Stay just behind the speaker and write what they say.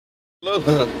I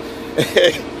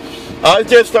was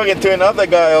just talking to another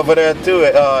guy over there too,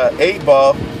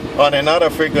 8-ball on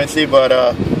another frequency, but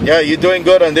yeah, you're doing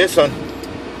good on this one.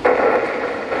 Well,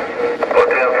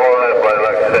 10-4, but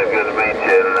like I said, good to meet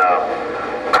you,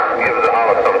 and give us a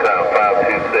holler sometime,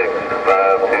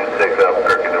 526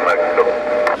 Albuquerque, New Mexico.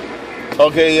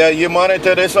 Okay, yeah, you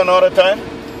monitor this one all the time?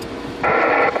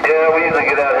 Yeah, we usually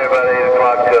get out here about 8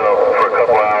 o'clock for a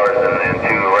couple hours and then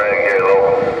shoot a rag here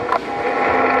local.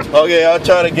 Okay, I'll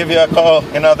try to give you a call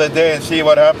another day and see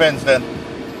what happens then.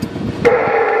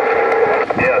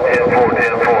 Yeah, 10-4,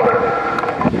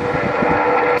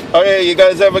 10-4. Okay, you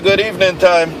guys have a good evening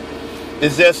time.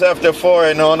 It's just after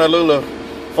 4 in Honolulu,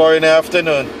 4 in the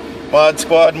afternoon.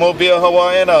 ModSquad, Mobile,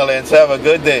 Hawaiian Islands. Have a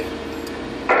good day. Hey,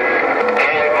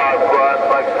 ModSquad,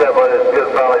 like I said, but it's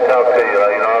good to finally talk to you.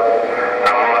 You know,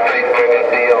 I'm on Facebook, I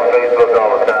see you on Facebook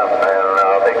all the time, and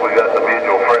I think we got some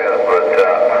mutual friends, but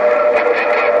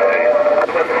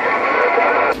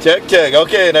Check.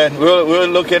 Okay, then we'll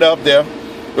look it up there.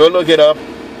 We'll look it up.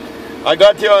 I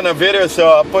got you on a video, so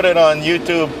I'll put it on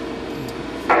YouTube. 10-4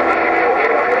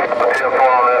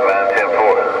 on that, man,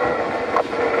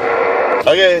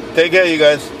 10-4. Okay, take care, you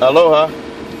guys. Aloha. All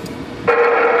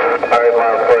right,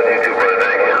 ModSquad, you too.